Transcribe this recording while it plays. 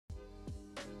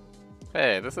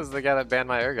Hey, this is the guy that banned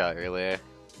my URGOT earlier.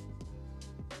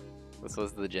 This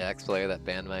was the Jax player that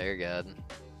banned my URGOT.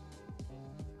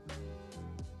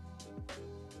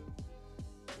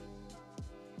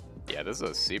 Yeah, this is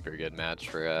a super good match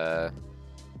for,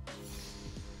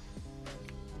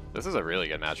 This is a really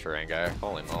good match for Rengar.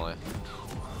 Holy moly.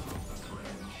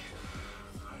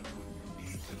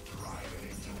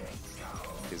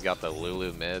 He's got the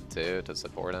Lulu mid, too, to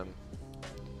support him.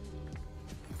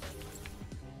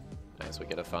 Nice, we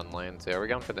get a fun lane, too. Are we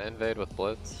going for the invade with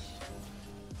Blitz?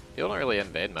 People don't really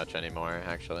invade much anymore,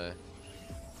 actually.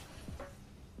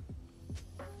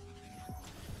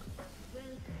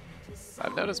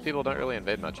 I've noticed people don't really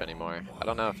invade much anymore. I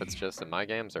don't know if it's just in my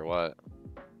games or what.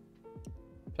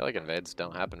 I feel like invades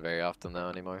don't happen very often though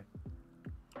anymore.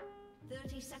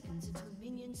 30 seconds until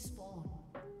minions spawn.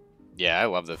 Yeah, I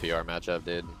love the FIORA matchup,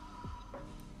 dude.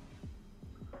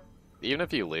 Even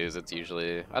if you lose, it's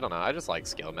usually, I don't know, I just like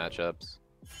skill matchups.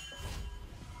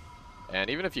 And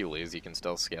even if you lose, you can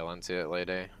still scale into it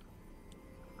later.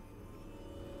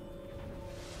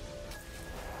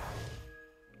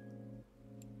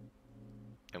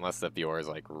 Unless the FIORA is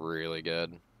like really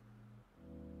good.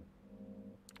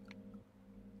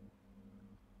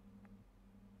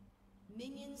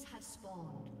 Minions have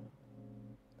spawned.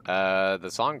 The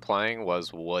song playing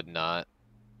was Would Not.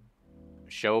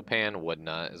 Chopin Would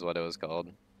Not is what it was called.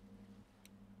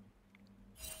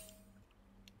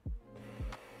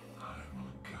 I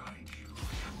will guide you to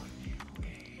a new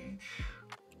age,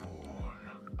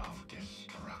 born of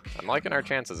destruction. I'm liking our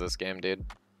chances this game, dude.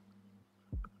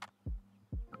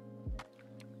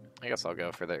 I guess I'll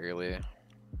go for the early.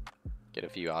 Get a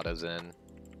few autos in.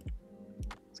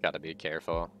 It's gotta be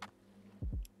careful.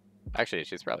 Actually,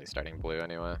 she's probably starting blue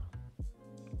anyway.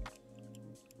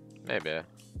 Maybe.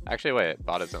 Actually, wait,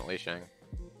 bot isn't leashing.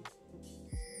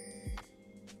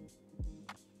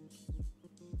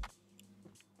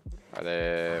 What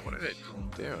are they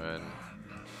doing?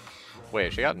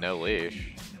 Wait, she got no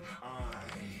leash.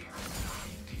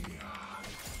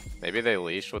 Maybe they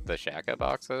leashed with the Shaka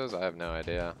boxes? I have no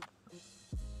idea.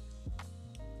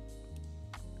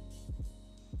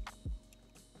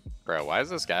 Bro, why is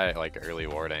this guy like early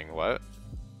warding? What?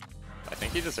 I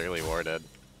think he just early warded.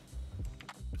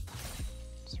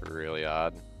 It's really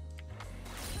odd.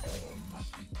 It's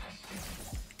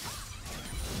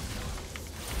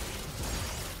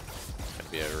gonna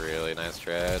be a really nice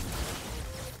trade.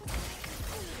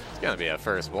 It's gonna be a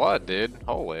first blood, dude.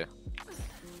 Holy.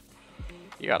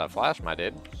 You got a flash, my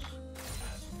dude.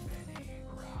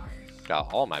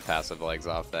 Got all my passive legs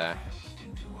off there.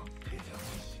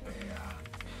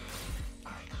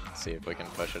 See if we can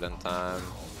push it in time.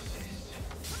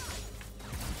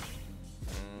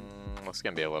 This is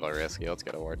gonna be a little risky. Let's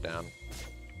get a ward down.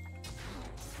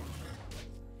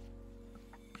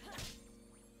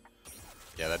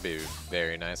 Yeah, that'd be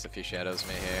very nice if he shadows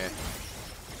me here.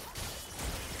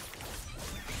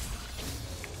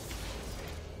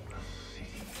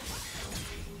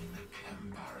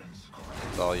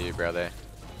 It's all you, brother.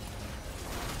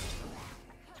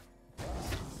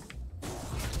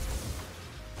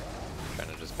 Trying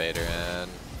to just bait her in.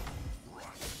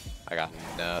 I got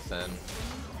nothing.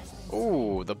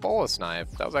 Ooh, the bola snipe.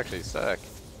 That was actually sick.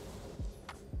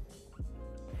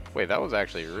 Wait, that was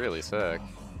actually really sick.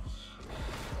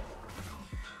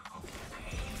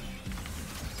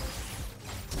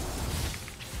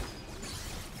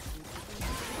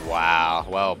 Wow,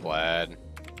 well played.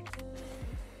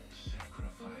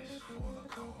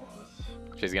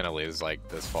 She's gonna lose like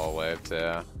this fall wave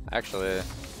too. Actually,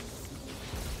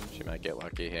 she might get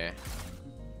lucky here.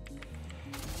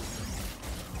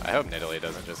 I hope Nidalee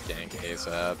doesn't just gank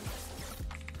ASAP.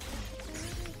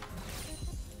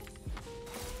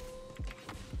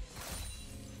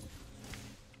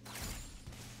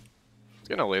 It's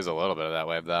gonna lose a little bit of that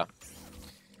wave though.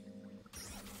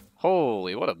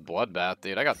 Holy, what a bloodbath,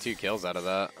 dude. I got 2 kills out of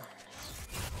that.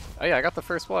 Oh yeah, I got the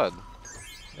first blood.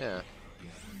 Yeah.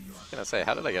 I was gonna say,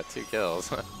 how did I get 2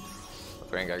 kills? With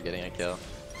Rengar getting a kill.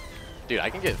 Dude, I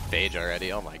can get Phage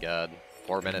already. Oh my god.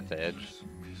 4-minute Phage.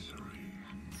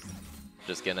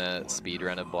 Just gonna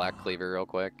speedrun a Black Cleaver real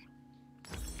quick.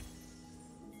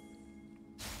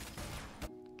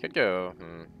 Could go,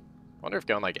 Wonder if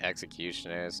going like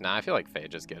Executioners. Nah, I feel like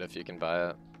Phage is good if you can buy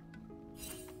it.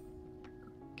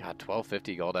 God,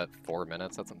 1250 gold at 4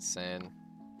 minutes, that's insane.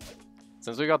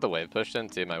 Since we got the wave pushed in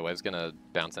too, my wave's gonna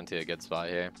bounce into a good spot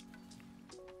here.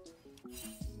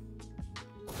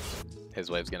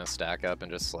 His wave's gonna stack up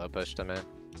and just slow push to me.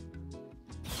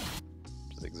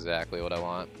 Which is exactly what I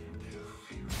want.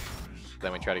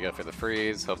 Then we try to go for the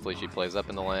freeze, hopefully she plays up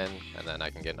in the lane, and then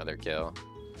I can get another kill.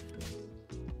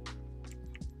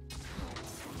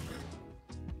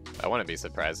 I wouldn't be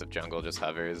surprised if jungle just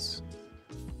hovers.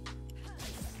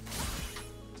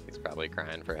 He's probably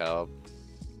crying for help.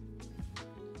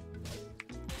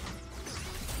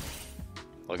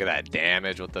 Look at that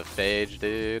damage with the phage,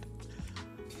 dude.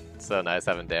 It's so nice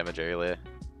having damage early.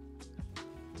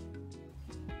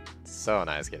 It's so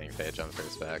nice getting phage on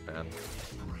first back, man.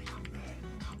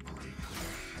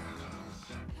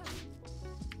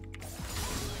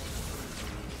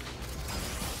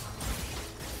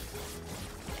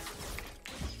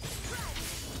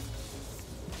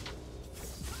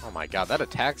 Oh my god, that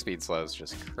attack speed slow is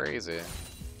just crazy.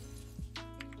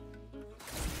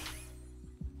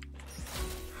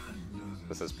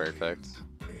 This is perfect.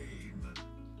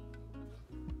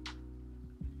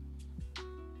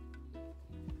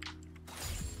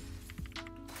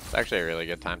 It's actually a really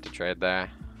good time to trade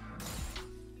there.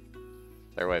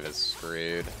 Their wave is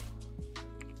screwed.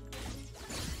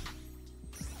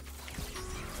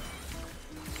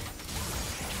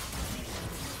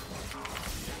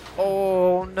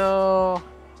 Oh no!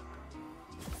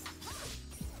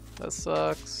 That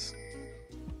sucks.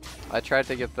 I tried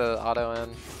to get the auto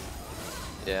in.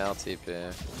 Yeah, I'll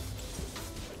TP.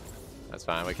 That's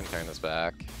fine, we can turn this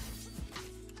back.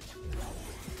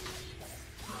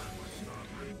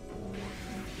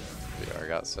 FIORA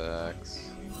got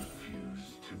 6.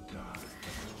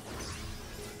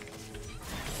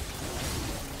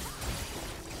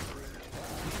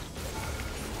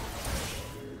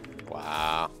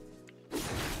 Wow.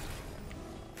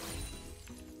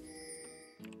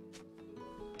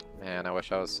 Man, I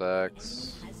wish I was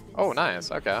 6. Oh, nice,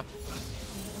 okay.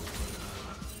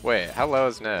 Wait, how low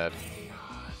is Ned?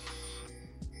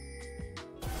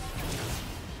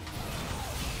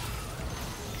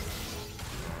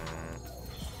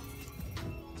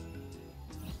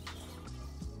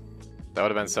 That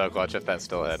would have been so clutch if that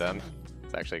still hit him.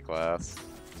 It's actually close.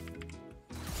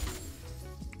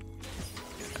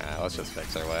 Alright, let's just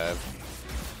fix our wave.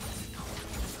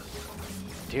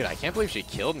 Dude, I can't believe she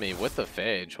killed me with the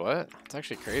phage. What? It's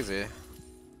actually crazy.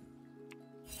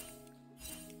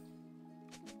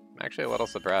 I'm actually a little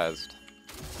surprised.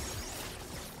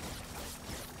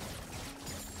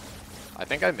 I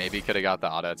think I maybe could have got the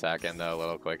auto attack in though a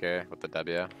little quicker with the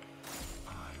W.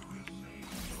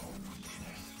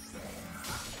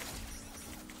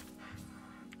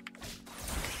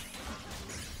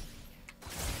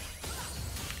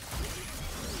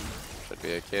 Should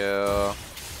be a kill.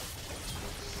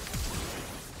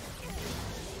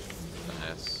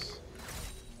 Nice.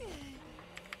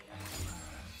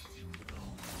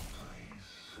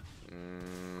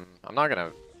 I'm not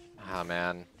gonna... Ah,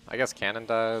 man. I guess Cannon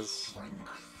dies.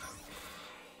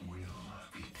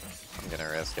 I'm gonna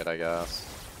risk it, I guess.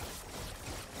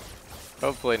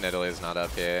 Hopefully Nidalee's not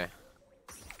up here.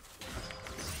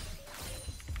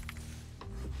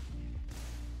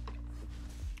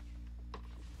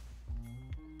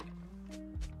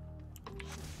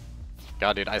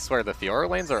 God, dude, I swear the FIORA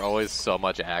lanes are always so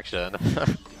much action.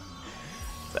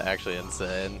 It's actually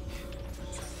insane.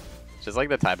 It's just like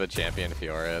the type of champion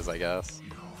FIORA is, I guess.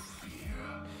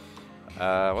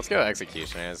 Let's go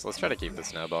Executioners. Let's try to keep the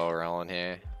snowball rolling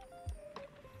here.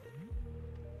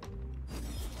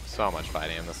 So much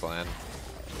fighting in this lane.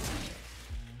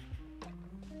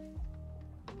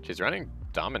 She's running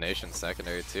Domination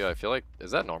secondary too. I feel like,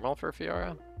 is that normal for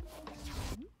FIORA?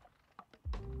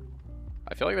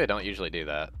 I feel like they don't usually do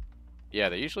that. Yeah,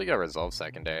 they usually go Resolve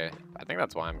secondary. I think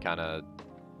that's why I'm kind of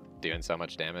doing so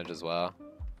much damage as well.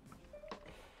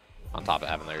 On top of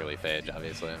having the early phage,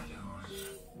 obviously.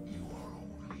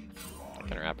 I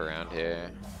can wrap around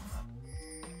here.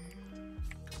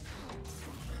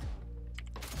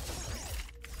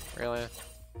 Really?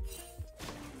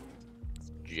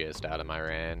 It's just out of my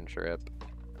range, rip.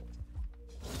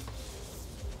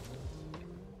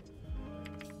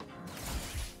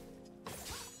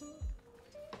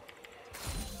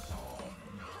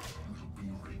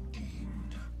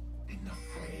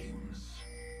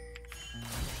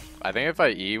 I think if I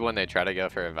E when they try to go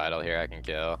for a Vital here, I can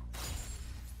kill.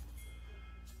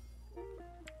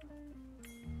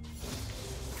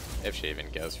 If she even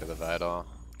goes for the Vital.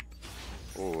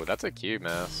 Ooh, that's a Q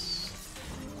miss.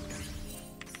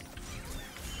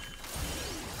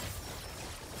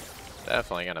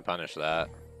 Definitely gonna punish that.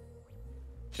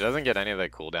 She doesn't get any of the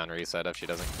cooldown reset if she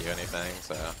doesn't Q anything,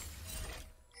 so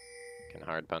can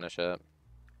hard punish it.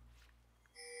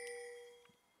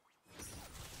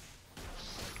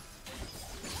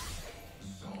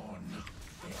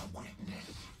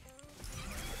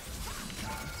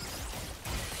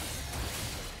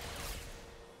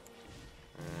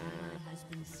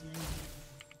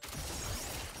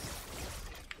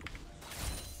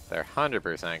 They're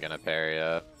 100% gonna parry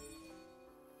it.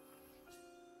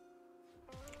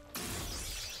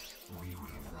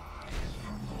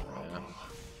 Yeah.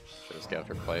 Should just go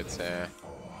for plates here.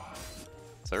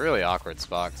 It's a really awkward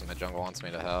spot because my jungle wants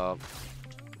me to help.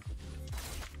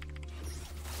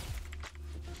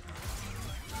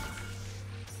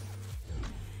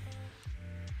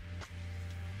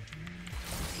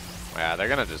 Yeah, they're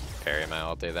gonna just parry my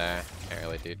ulti there. Can't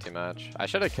really do too much. I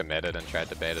should have committed and tried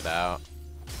to bait it out.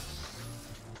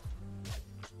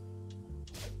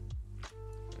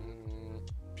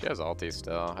 She has ulti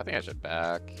still. I think I should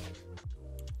back.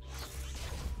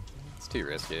 It's too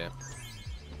risky.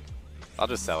 I'll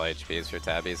just sell HPs for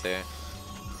tabbies here.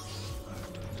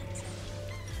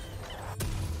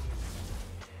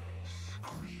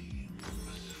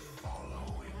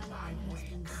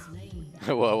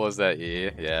 What was that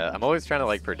E? Yeah, I'm always trying to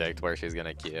like predict where she's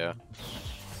gonna Q.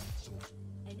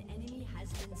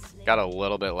 Got a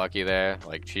little bit lucky there.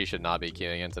 Like, she should not be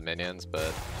queuing into minions,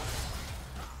 but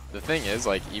the thing is,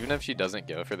 like, even if she doesn't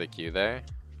go for the Q there,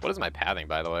 what is my pathing,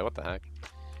 by the way? What the heck?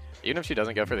 Even if she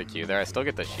doesn't go for the Q there, I still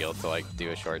get the shield to like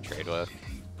do a short trade with.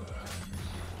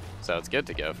 So it's good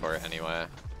to go for it anyway.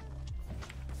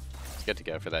 It's good to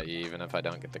go for that E, even if I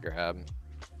don't get the grab.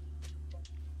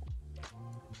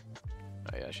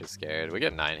 Oh yeah, she's scared. We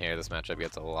get 9 here. This matchup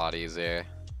gets a lot easier.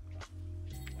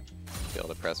 Be able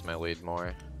to press my lead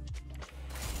more.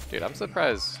 Dude, I'm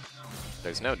surprised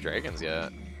there's no dragons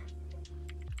yet.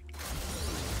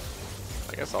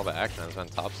 I guess all the action has been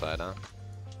topside, huh?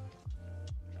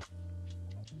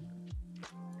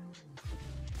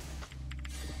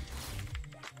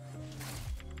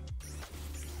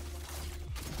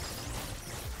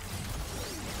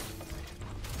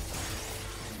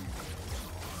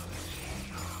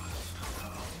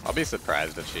 I'll be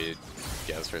surprised if she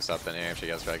goes for something here, if she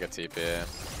goes for like a TP.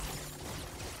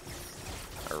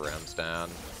 Or roams down.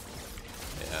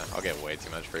 Yeah, I'll get way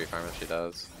too much free farm if she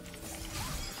does.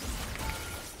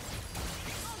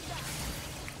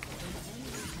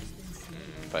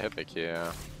 If I hit the Q.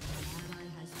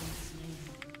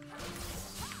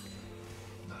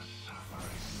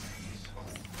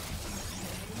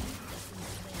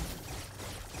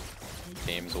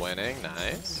 Team's winning,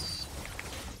 nice.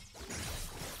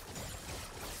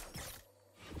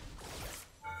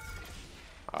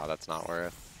 Oh, that's not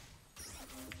worth.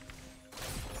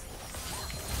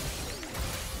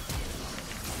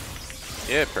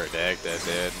 Get predicted,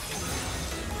 dude.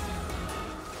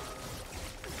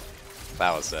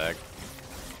 That was sick.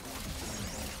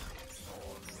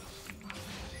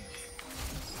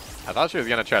 I thought she was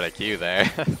gonna try to Q there.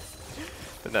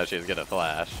 Didn't know she was gonna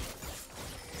flash.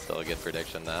 Still a good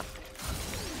prediction though.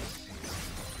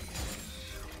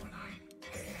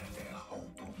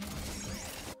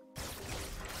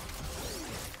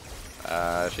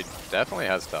 She definitely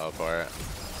has teleport.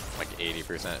 Like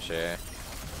 80% share.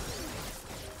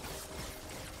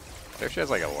 I if she has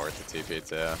like a ward to TP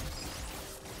too.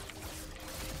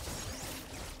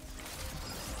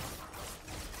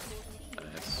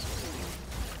 Nice.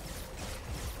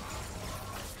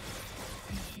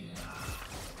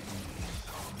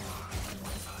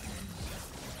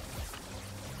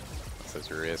 This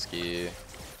is risky.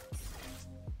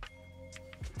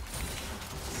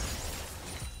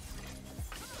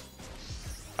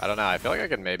 I don't know, I feel like I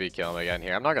could maybe kill him again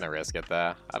here. I'm not gonna risk it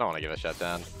though. I don't want to give a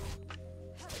shutdown.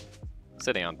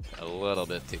 Sitting on a little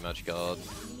bit too much gold.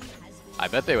 I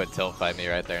bet they would tilt fight me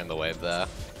right there in the wave though.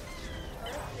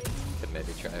 Could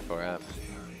maybe try for it.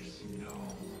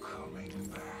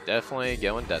 Definitely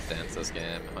going Death Dance this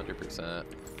game, 100%.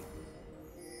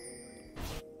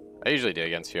 I usually do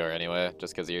against FIORA anyway,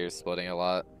 just because you're splitting a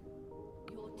lot.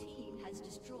 Your team has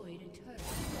destroyed a turret.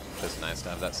 Just nice to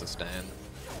have that sustain.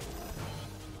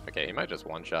 Okay, he might just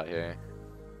one-shot here.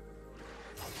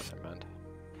 Never mind.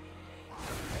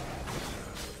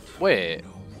 Wait.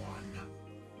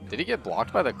 Did he get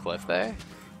blocked by the cliff there?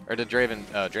 Or did Draven...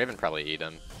 Oh, Draven probably eat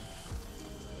him.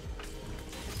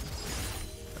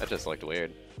 That just looked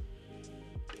weird.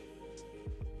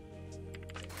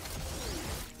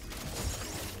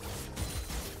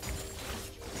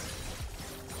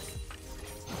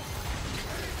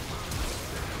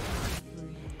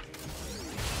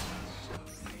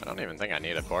 I don't even think I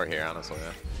need a fort here, honestly.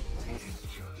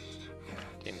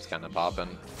 Team's kind of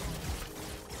popping.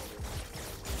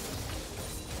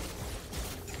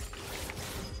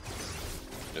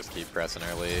 Just keep pressing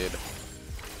our lead.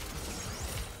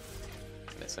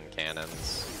 Missing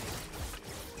cannons.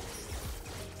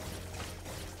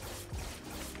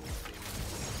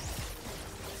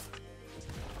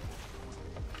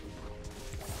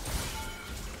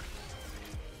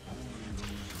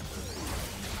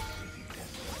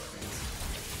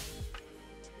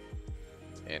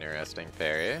 interesting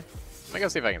parry. I'm gonna go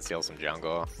see if I can steal some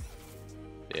jungle.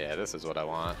 Yeah, this is what I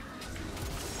want.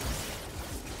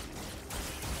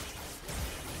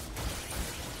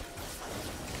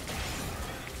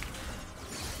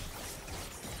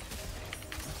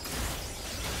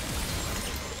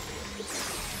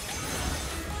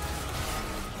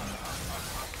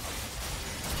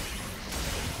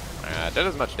 I did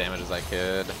as much damage as I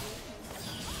could.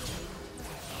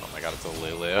 Oh my god, it's a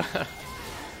Lulu.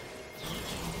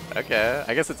 Okay,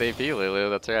 I guess it's AP Lulu,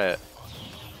 that's right.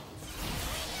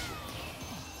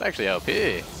 It's actually OP.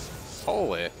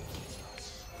 Holy.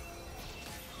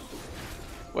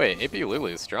 Wait, AP Lulu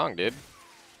is strong, dude.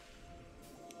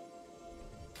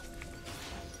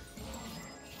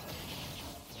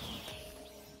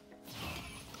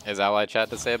 Is ally chat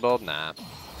disabled? Nah.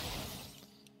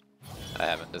 I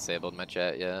haven't disabled my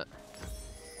chat yet.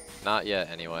 Not yet,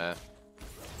 anyway.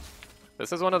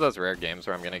 This is one of those rare games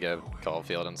where I'm gonna go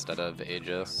Caulfield instead of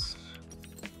Aegis.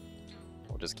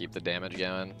 We'll just keep the damage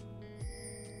going.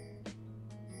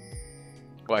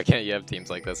 Why can't you have teams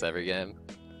like this every game?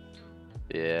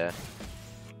 Yeah.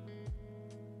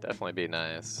 Definitely be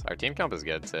nice. Our team comp is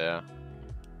good too.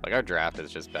 Like, our draft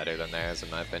is just better than theirs,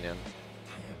 in my opinion.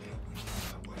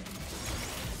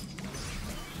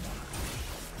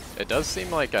 It does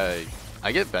seem like I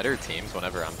get better teams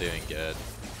whenever I'm doing good.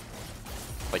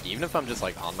 Like, even if I'm just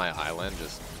like on my island,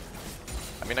 just,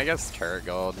 I mean, I guess turret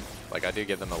gold. Like, I do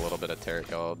give them a little bit of turret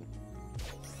gold.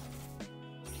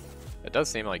 It does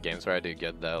seem like games where I do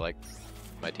good though, like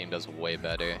my team does way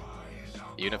better.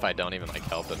 Even if I don't even like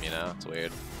help them, you know? It's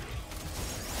weird.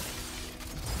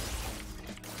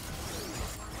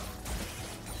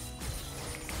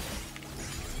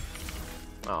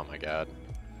 Oh my god.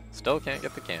 Still can't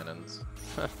get the cannons.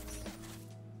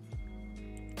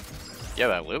 Yeah,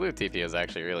 that Lulu TP is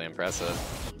actually really impressive.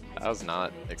 I was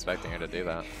not expecting her to do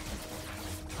that.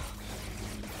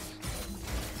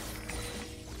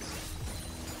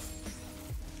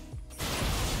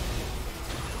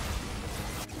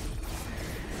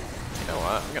 You know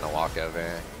what? I'm gonna walk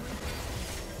over.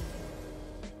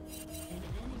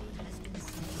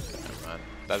 Never mind.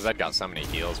 That Zed got so many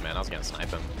heals, man. I was gonna snipe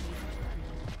him.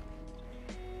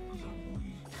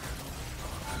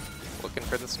 Looking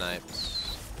for the snipes.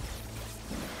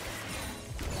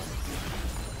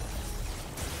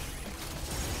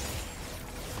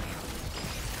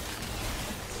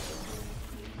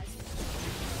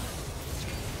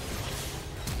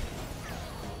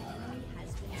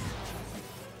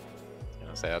 I was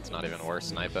gonna say that's not even worth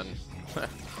sniping.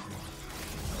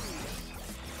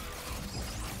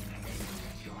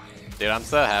 Dude, I'm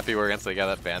so happy we're against the guy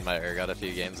that banned my URGOT a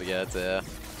few games ago too.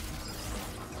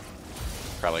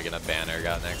 Probably gonna ban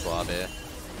URGOT next lobby.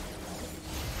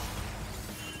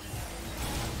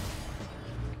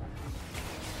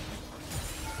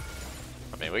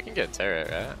 I mean, we can get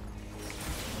turret, right?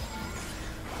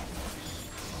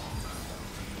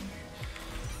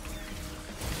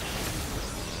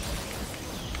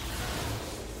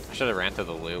 I should have ran to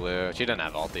the Lulu. She didn't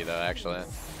have ulti though, actually.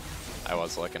 I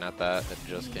was looking at that. It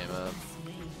just came up.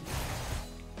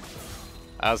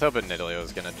 I was hoping Nidalee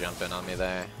was gonna jump in on me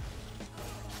there.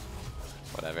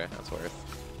 Whatever, that's worth.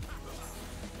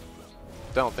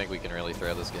 Don't think we can really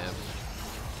throw this game.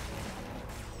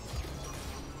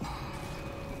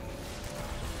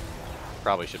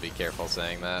 Probably should be careful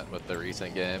saying that with the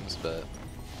recent games, but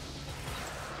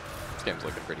this game's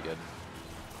looking pretty good.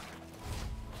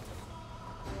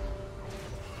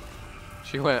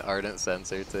 She went Ardent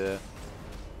Sensor too.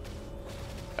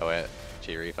 Oh wait,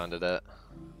 she refunded it.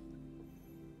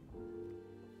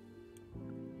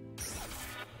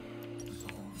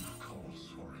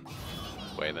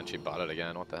 Wait, then she bought it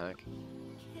again, what the heck?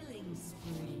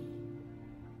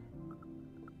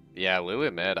 Yeah,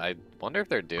 Lulu mid, I wonder if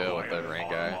they're duo with the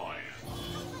Rengar.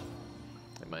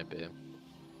 They might be.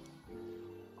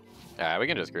 Alright, we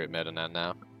can just group mid and end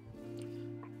now.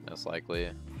 Most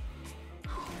likely.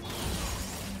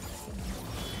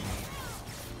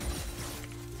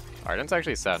 Ardent's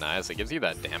actually so nice, it gives you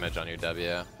that damage on your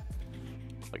W.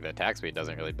 Like, the attack speed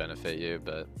doesn't really benefit you,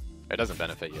 but it doesn't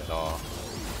benefit you at all.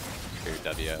 For your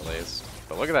W at least.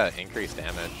 But look at that increased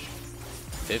damage.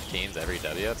 15's every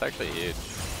W, that's actually huge.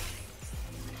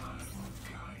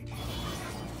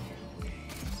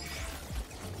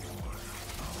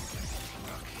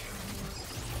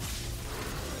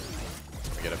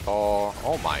 We get a fall.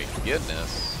 Oh my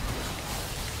goodness.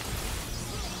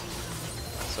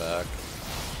 That sucks.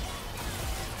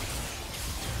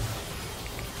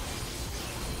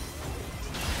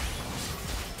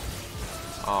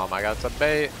 Oh my god, it's a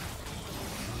bait.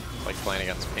 Like playing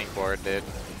against pink board, dude.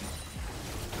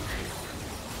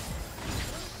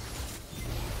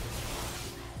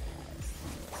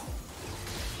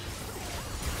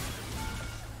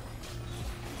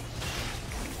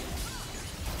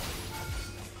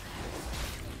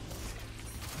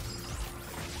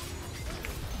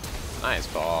 Nice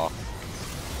ball.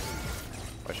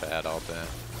 Wish I had ult there.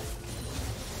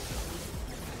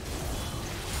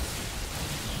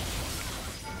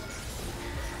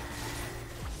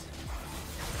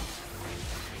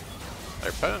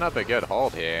 They're putting up a good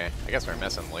hold here. I guess we're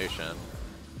missing Lucian.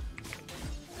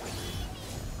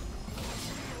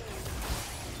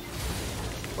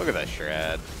 Look at that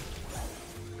shred.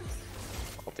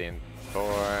 Ulti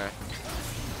 4.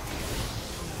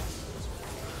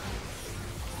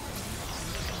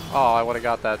 Oh, I would have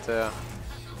got that too.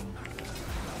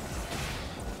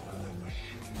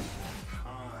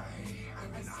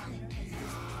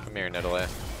 Come here, Nidalee.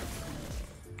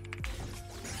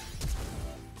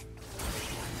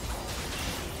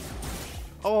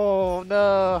 Oh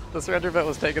no! The surrender bit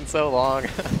was taking so long. I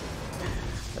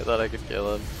thought I could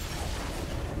kill him.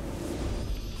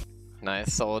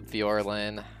 Nice, solid FIORA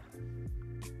lane.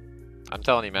 I'm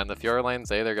telling you, man, the FIORA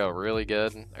lanes either go really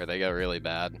good or they go really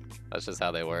bad. That's just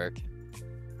how they work.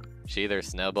 She either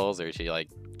snowballs or she like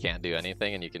can't do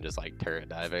anything and you can just like turret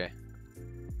dive her.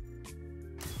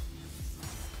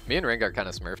 Me and Rengar kind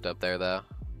of smurfed up there though.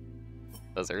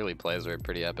 Those early plays were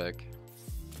pretty epic.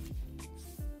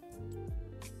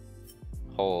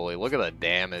 Holy, look at the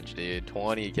damage, dude.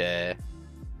 20k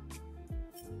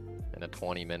in a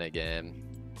 20-minute game.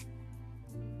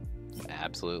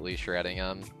 Absolutely shredding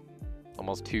him.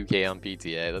 Almost 2k on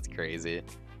PTA, that's crazy.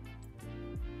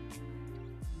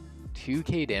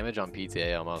 2k damage on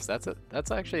PTA almost.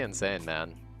 That's actually insane,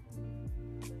 man.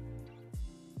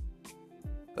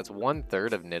 That's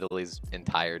 1/3 of Nidalee's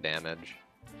entire damage.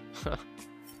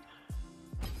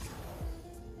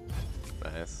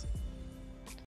 Nice.